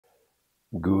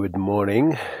Good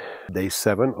morning, day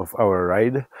 7 of our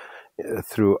ride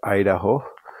through Idaho.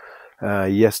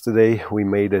 Yesterday we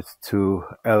made it to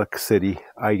Elk City,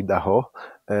 Idaho,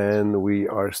 and we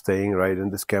are staying right in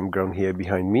this campground here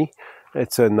behind me.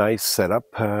 It's a nice setup.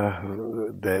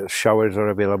 The showers are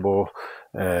available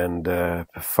and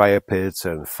fire pits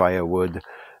and firewood,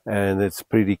 and it's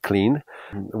pretty clean.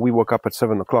 We woke up at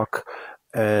 7 o'clock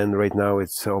and right now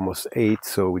it's almost 8,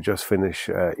 so we just finished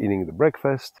eating the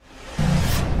breakfast.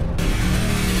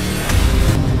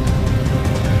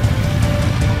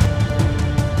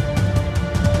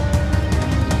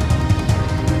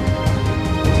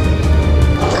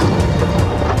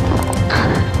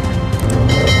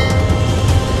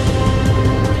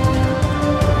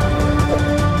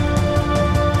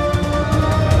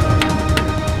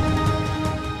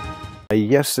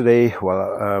 Yesterday,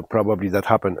 probably that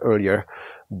happened earlier,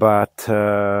 but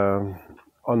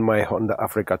on my Honda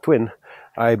Africa Twin,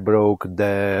 I broke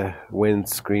the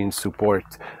windscreen support.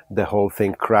 The whole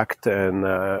thing cracked and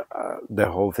the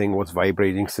whole thing was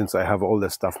vibrating since I have all the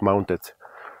stuff mounted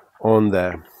on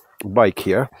the bike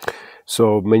here.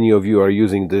 So many of you are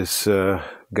using this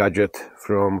gadget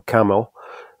from Camel,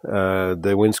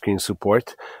 the windscreen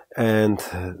support,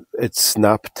 and it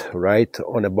snapped right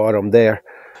on the bottom there.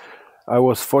 I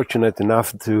was fortunate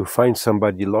enough to find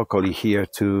somebody locally here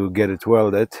to get it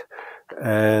welded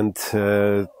and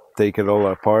take it all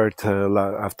apart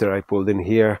after I pulled in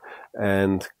here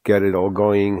and get it all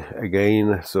going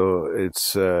again, so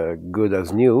it's good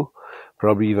as new,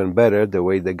 probably even better the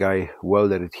way the guy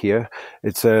welded it here.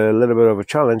 It's a little bit of a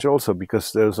challenge also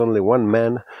because there's only one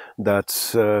man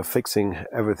that's fixing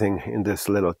everything in this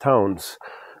little towns.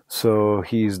 So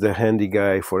he's the handy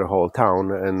guy for the whole town,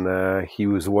 and he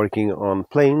was working on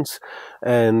planes,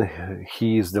 and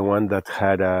he's the one that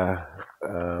had a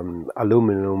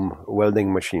aluminum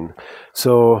welding machine.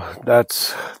 So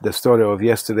that's the story of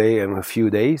yesterday and a few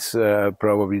days.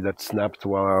 Probably that snapped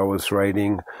while I was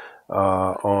riding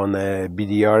on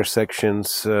BDR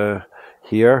sections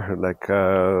here, like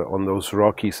on those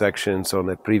rocky sections on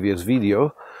the previous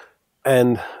video,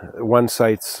 and one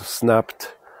side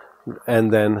snapped.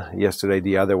 And then yesterday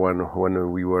the other one,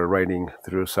 when we were riding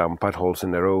through some potholes in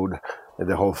the road,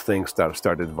 the whole thing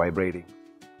started vibrating.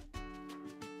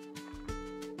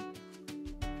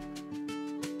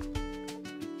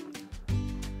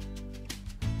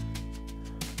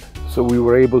 So we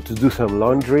were able to do some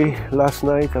laundry last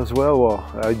night as well.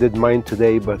 Well, I did mine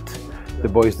today, but the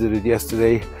boys did it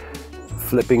yesterday,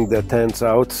 flipping the tents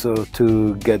out so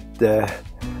to get the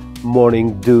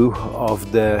morning dew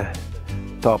off the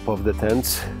top of the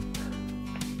tents.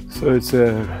 So it's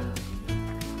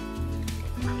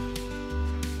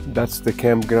that's the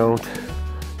campground,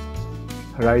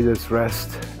 Riders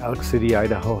Rest, Elk City,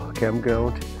 Idaho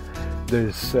campground.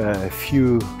 There's a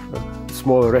few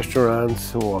small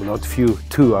restaurants, well, not few,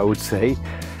 two I would say,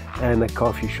 and a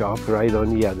coffee shop right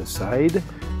on the other side.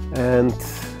 And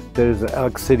there's the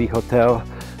Elk City Hotel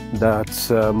that's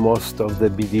most of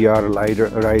the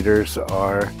BDR riders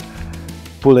are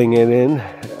pulling it in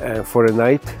for a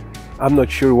night. I'm not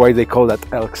sure why they call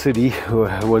that Elk City.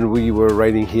 When we were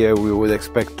riding here we would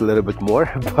expect a little bit more,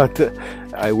 but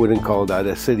I wouldn't call that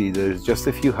a city. There's just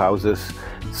a few houses,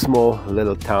 small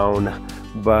little town,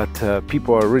 but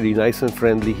people are really nice and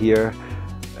friendly here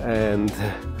and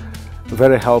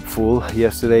very helpful.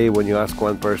 Yesterday when you ask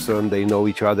one person, they know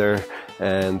each other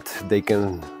and they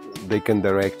can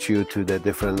direct you to the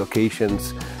different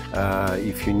locations.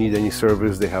 If you need any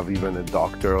service, they have even a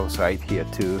doctor on site here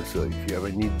too, so if you ever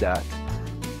need that.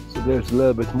 So there's a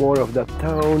little bit more of that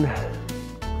town.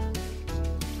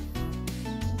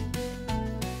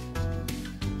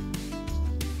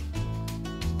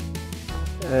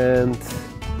 And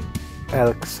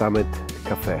Elk Summit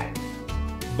Cafe.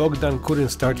 Bogdan couldn't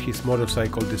start his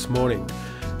motorcycle this morning,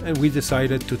 and we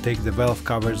decided to take the valve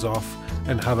covers off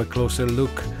and have a closer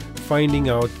look, finding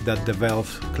out that the valve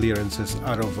clearances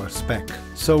are out of spec.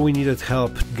 So we needed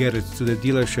help to get it to the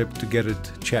dealership to get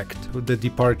it checked. The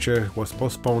departure was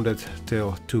postponed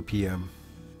till 2 p.m.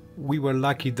 We were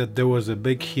lucky that there was a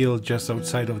big hill just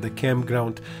outside of the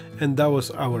campground, and that was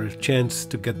our chance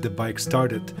to get the bike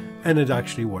started, and it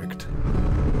actually worked.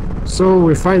 So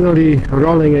we're finally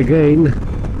rolling again,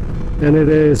 and it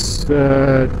is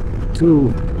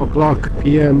 2 o'clock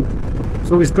p.m.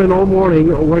 So we spent all morning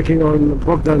working on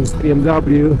Bogdans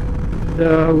BMW.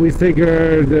 We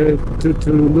figured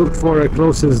to look for a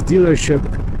closest dealership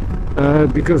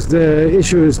because the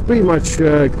issue is pretty much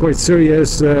quite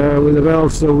serious with the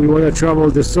valve, so we want to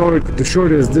travel the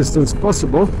shortest distance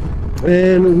possible.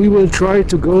 And we will try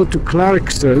to go to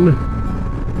Clarkston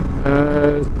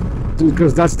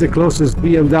because that's the closest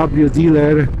BMW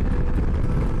dealer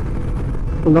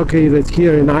located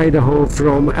here in Idaho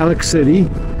from Elk City,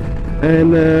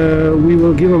 and we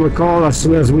will give them a call as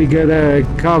soon as we get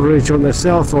coverage on the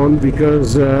cell phone,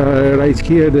 because right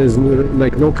here there's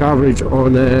like no coverage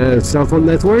on a cell phone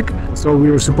network. So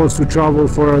we were supposed to travel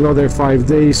for another 5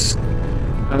 days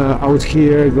out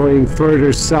here going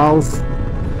further south,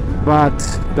 but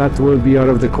that will be out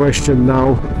of the question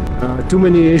now. Too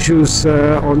many issues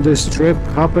on this trip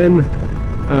happen.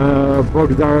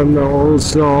 Bogdan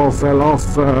also fell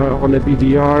off on a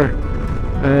BDR,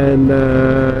 and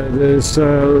there's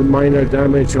minor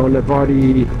damage on the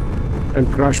body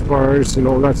and crash bars and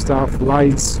all that stuff,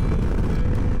 lights.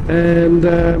 And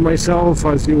myself,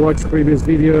 as you watch previous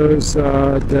videos,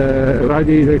 the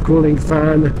radiator cooling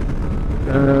fan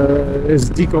is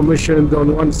decommissioned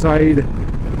on one side,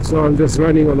 so I'm just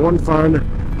running on one fan.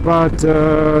 But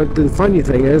the funny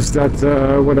thing is that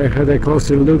when I had a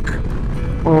closer look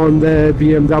on the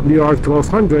BMW R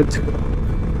 1200,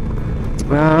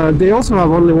 they also have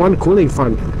only one cooling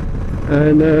fan,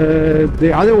 and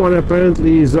the other one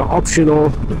apparently is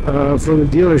optional from the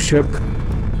dealership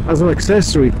as an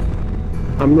accessory.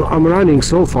 I'm running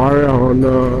so far on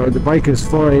the bike is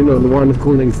fine on one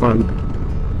cooling fan.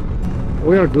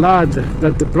 We are glad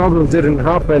that the problem didn't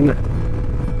happen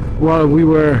while we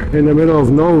were in the middle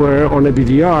of nowhere on a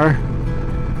BDR,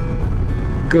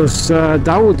 because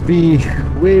that would be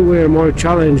way more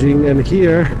challenging. And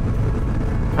here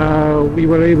we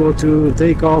were able to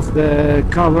take off the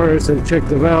covers and check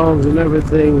the valves and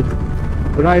everything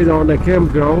right on the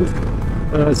campground,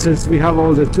 since we have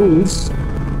all the tools.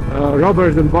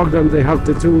 Robert and Bogdan, they have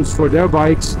the tools for their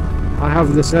bikes. I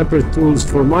have the separate tools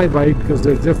for my bike because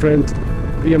they're different.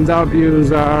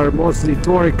 BMWs are mostly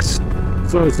Torx,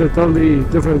 so it's a totally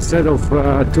different set of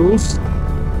tools.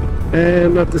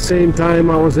 And at the same time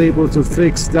I was able to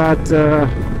fix that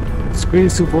screen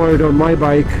support on my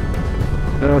bike.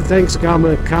 Thanks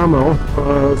Camo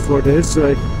for this,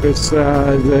 because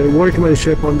the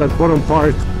workmanship on that bottom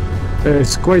part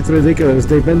is quite ridiculous.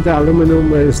 They bent the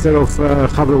aluminum instead of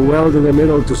have a weld in the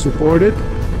middle to support it,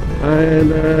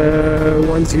 and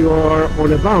once you are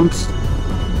on the bumps,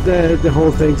 the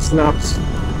whole thing snaps.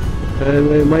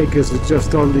 And in my case it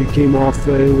just only came off.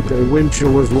 The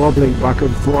windshield was wobbling back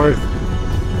and forth,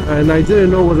 and I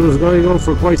didn't know what was going on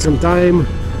for quite some time,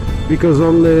 because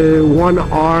only one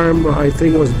arm I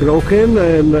think was broken.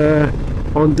 And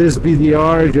on this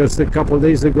BDR just a couple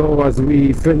days ago, as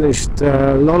we finished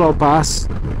Lolo Pass,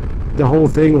 the whole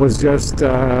thing was just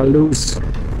loose.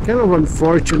 Kind of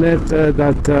unfortunate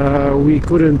that we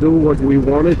couldn't do what we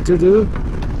wanted to do,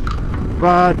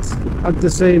 but at the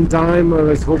same time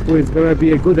let's hope it's gonna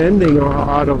be a good ending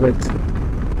out of it.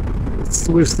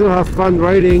 We still have fun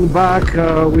riding back.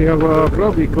 We have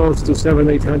probably close to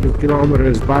 700-800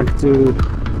 kilometers back to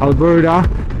Alberta,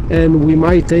 and we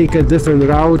might take a different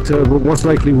route, but most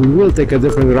likely we will take a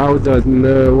different route than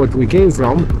what we came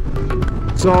from.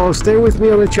 So stay with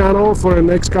me on the channel for the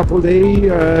next couple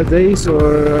days,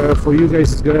 or for you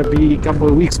guys it's gonna be a couple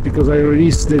of weeks, because I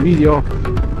release the video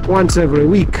once every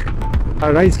week.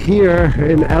 Right here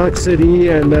in Elk City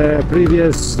and the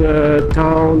previous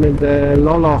town in the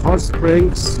Lola Hot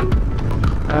Springs,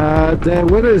 the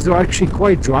weather is actually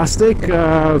quite drastic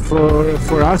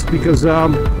for us, because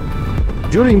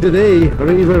during the day,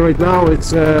 or even right now,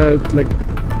 it's like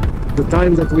the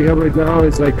time that we have right now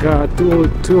is like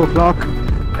 2 o'clock,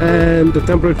 and the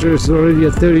temperature is already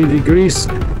at 30 degrees,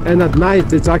 and at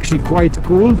night it's actually quite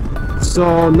cool.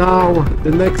 So now the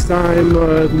next time,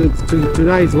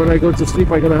 tonight when I go to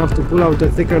sleep, I'm gonna have to pull out a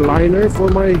thicker liner for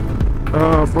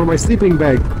my sleeping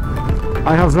bag.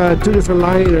 I have 2 different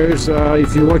liners.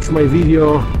 If you watch my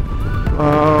video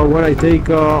what I take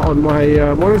on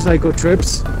my motorcycle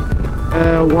trips,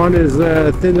 one is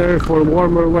thinner for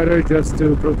warmer weather, just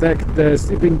to protect the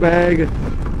sleeping bag,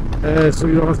 so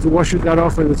you don't have to wash it that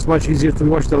often. It's much easier to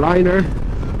wash the liner.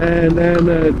 And then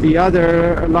the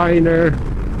other liner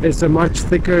is much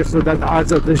thicker, so that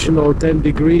adds additional 10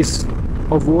 degrees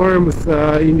of warmth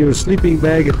in your sleeping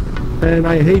bag. And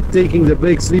I hate taking the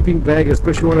big sleeping bag,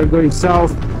 especially when I'm going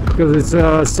south, because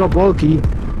it's so bulky,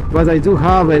 but I do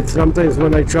have it sometimes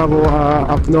when I travel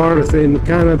up north in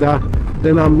Canada.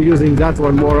 Then I'm using that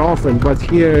one more often, but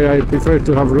here I prefer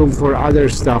to have room for other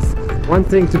stuff. One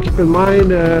thing to keep in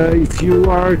mind, if you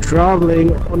are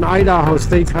traveling on Idaho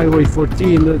State Highway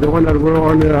 14, the one that we're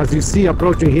on, as you see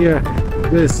approaching here,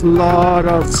 there's a lot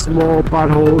of small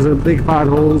potholes and big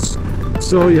potholes,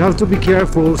 so you have to be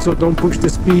careful, so don't push the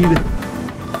speed.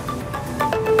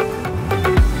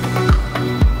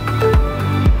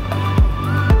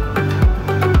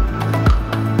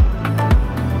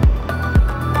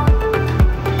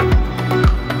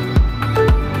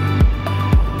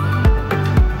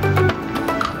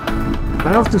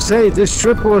 to say this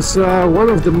trip was one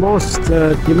of the most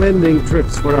demanding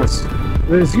trips for us.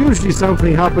 There's usually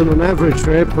something happen on every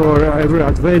trip or every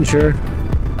adventure,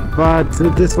 but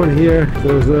this one here,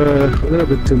 there was a little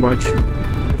bit too much.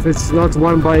 If it's not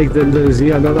one bike, then there's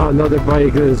another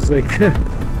bike. There's like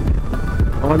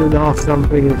on and off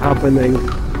something happening.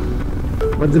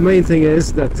 But the main thing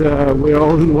is that we're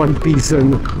all in one piece,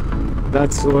 and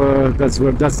that's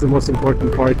the most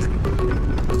important part.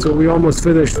 So we almost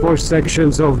finished 4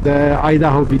 sections of the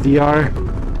Idaho VDR.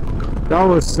 That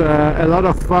was a lot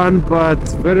of fun, but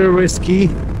very risky.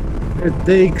 It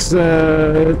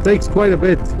takes quite a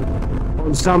bit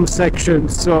on some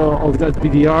sections of that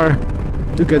VDR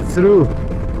to get through.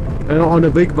 And on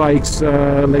the big bikes,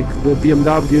 like the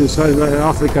BMW Southern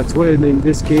Africa Twin in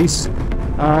this case,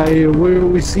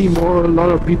 we see a lot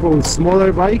of people with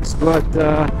smaller bikes, but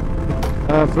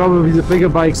probably the bigger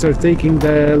bikes are taking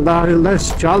the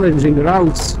less challenging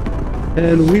routes,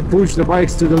 and we push the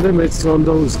bikes to the limits on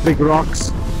those big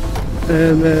rocks,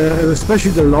 and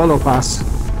especially the Lolo Pass.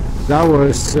 That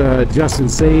was just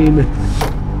insane.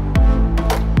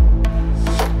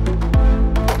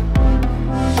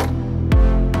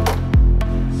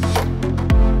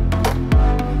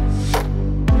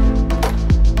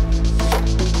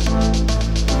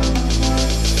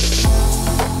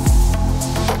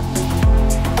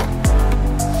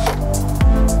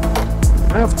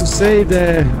 I have to say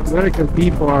the American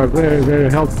people are very, very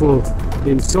helpful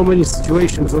in so many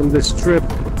situations on this trip.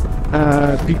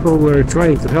 People were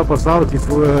trying to help us out if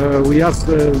we asked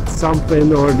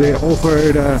something, or they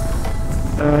offered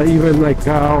even like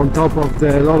on top of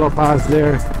the Lolo Pass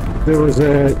there was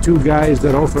 2 guys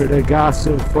that offered a gas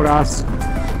for us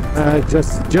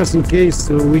just in case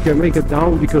we can make it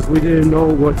down, because we didn't know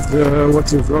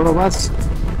what's in front of us.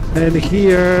 And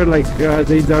here, like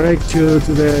they direct you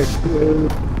to the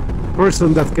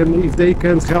person that can, if they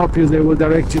can't help you, they will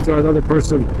direct you to another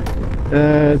person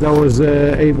that was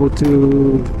able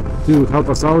to help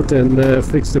us out and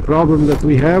fix the problem that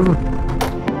we have.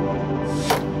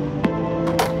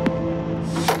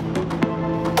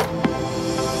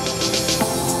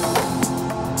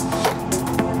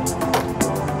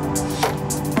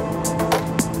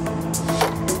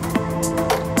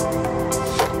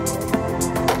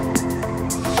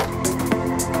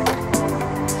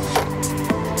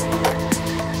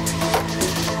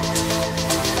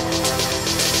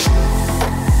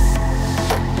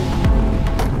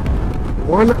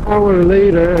 One hour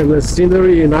later, and the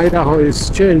scenery in Idaho is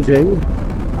changing.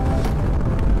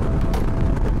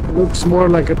 It looks more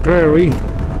like a prairie.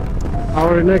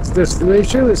 Our next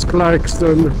destination is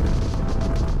Clarkston.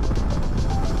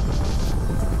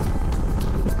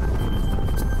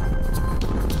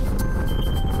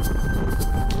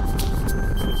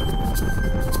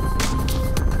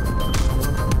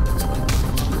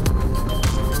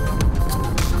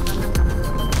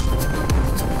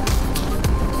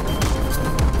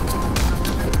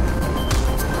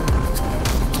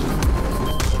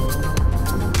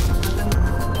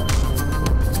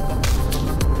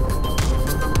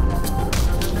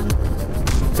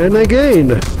 And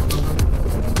again,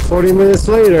 40 minutes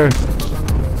later,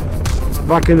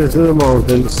 back into the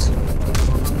mountains.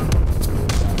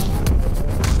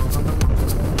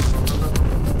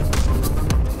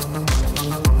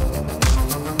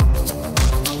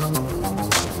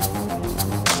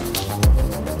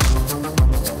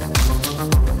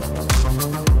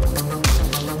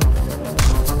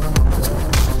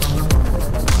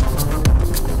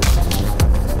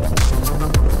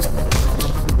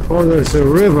 Oh, there's a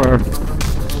river.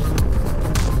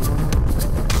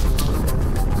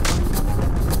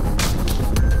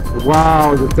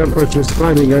 Wow, the temperature is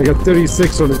climbing. I got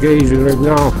 36 on the gauge right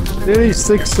now.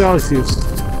 36 Celsius.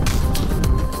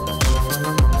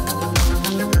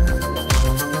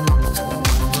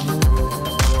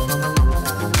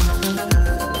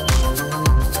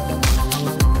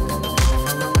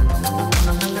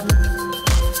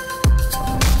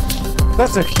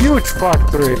 That's a huge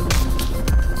factory.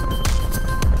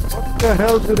 What the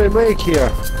hell do they make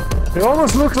here? It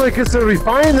almost looks like it's a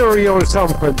refinery or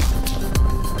something.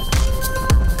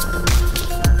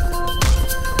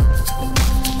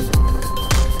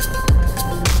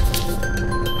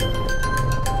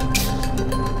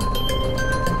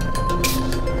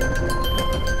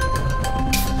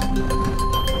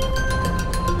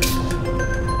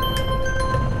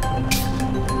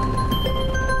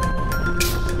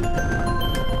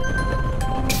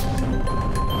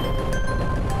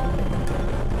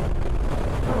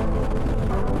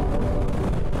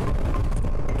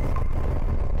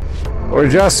 We're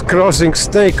just crossing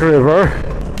Snake River,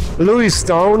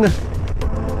 Lewistown.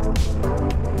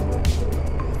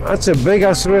 That's a big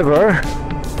ass river,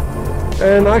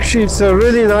 and actually it's a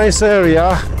really nice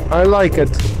area. I like it.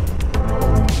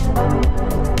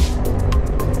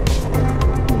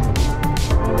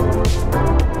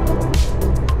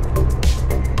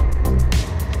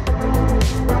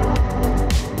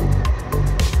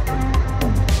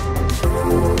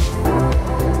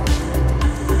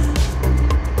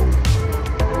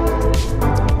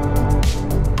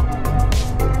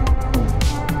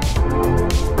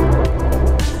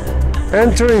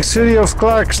 Entering city of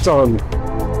Clarkston,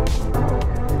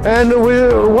 and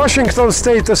Washington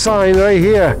State a sign right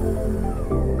here.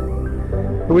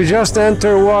 We just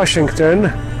entered Washington.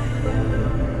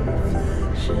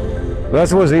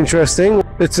 That was interesting.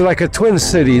 It's like a twin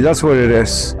city, that's what it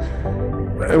is.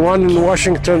 One in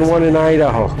Washington, one in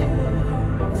Idaho.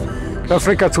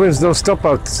 Africa twins don't stop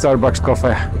at Starbucks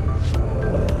coffee.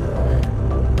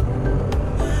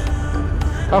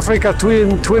 Africa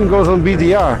twin goes on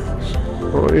BDR.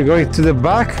 We're going to the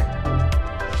back.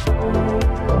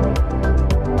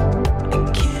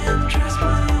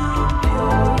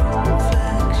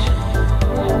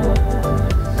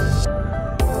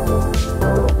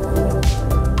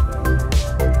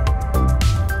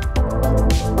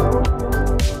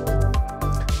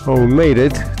 Oh, we made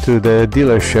it to the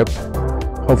dealership.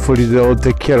 Hopefully they'll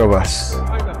take care of us.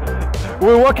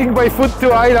 We're walking by foot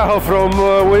to Idaho from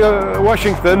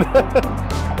Washington.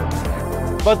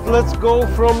 But let's go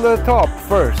from the top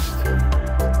first.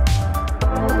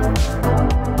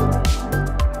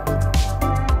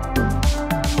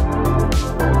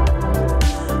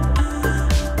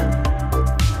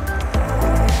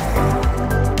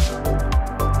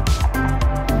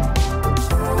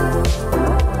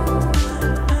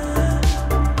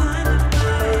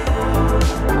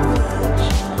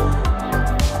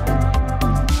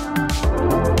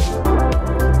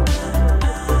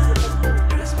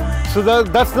 So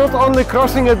that's not only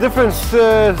crossing a different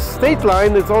state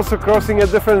line, it's also crossing a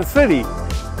different city.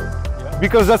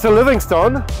 Because that's a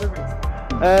Livingston,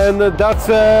 and that's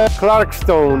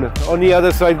Clarkstone on the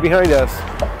other side behind us.